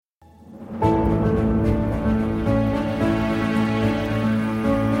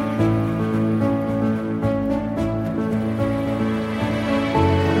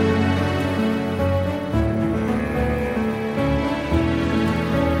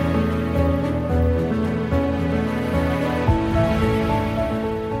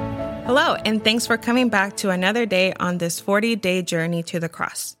and thanks for coming back to another day on this 40-day journey to the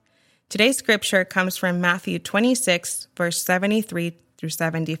cross. Today's scripture comes from Matthew 26, verse 73 through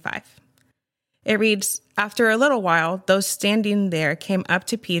 75. It reads, "After a little while, those standing there came up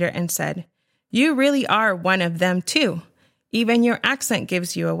to Peter and said, 'You really are one of them too. Even your accent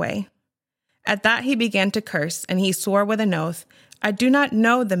gives you away.' At that he began to curse, and he swore with an oath, 'I do not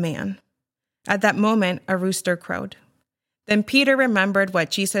know the man.' At that moment, a rooster crowed. Then Peter remembered what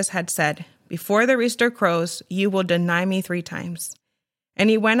Jesus had said, 'Before the rooster crows, you will deny me 3 times.' And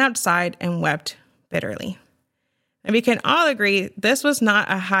he went outside and wept bitterly." And we can all agree this was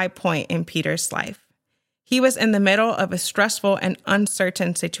not a high point in Peter's life. He was in the middle of a stressful and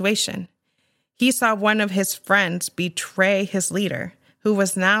uncertain situation. He saw one of his friends betray his leader, who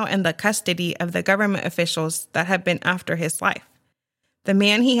was now in the custody of the government officials that had been after his life. The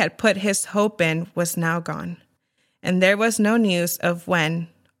man he had put his hope in was now gone, and there was no news of when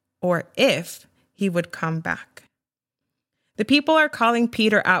or if he would come back. The people are calling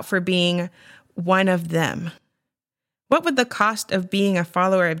Peter out for being one of them. What would the cost of being a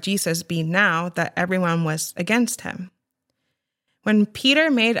follower of Jesus be now that everyone was against him? When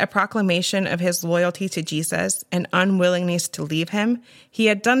Peter made a proclamation of his loyalty to Jesus and unwillingness to leave him, he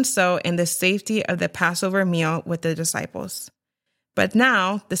had done so in the safety of the Passover meal with the disciples. But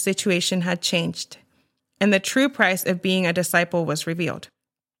now the situation had changed, and the true price of being a disciple was revealed,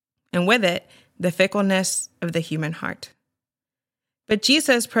 and with it, the fickleness of the human heart. But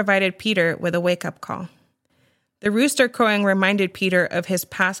Jesus provided Peter with a wake-up call. The rooster crowing reminded Peter of his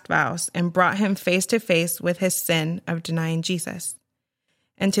past vows and brought him face to face with his sin of denying Jesus.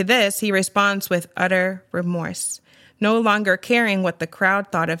 And to this, he responds with utter remorse, no longer caring what the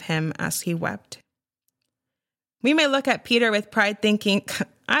crowd thought of him as he wept. We may look at Peter with pride thinking,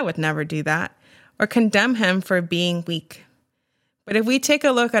 "I would never do that," or condemn him for being weak. But if we take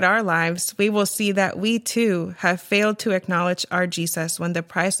a look at our lives, we will see that we too have failed to acknowledge our Jesus when the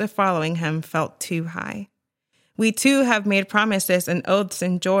price of following him felt too high. We too have made promises and oaths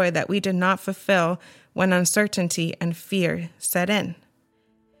and joy that we did not fulfill when uncertainty and fear set in.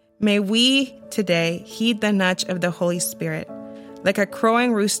 May we today heed the nudge of the Holy Spirit, like a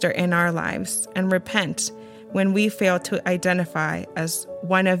crowing rooster in our lives, and repent when we fail to identify as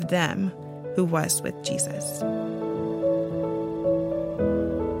one of them who was with Jesus.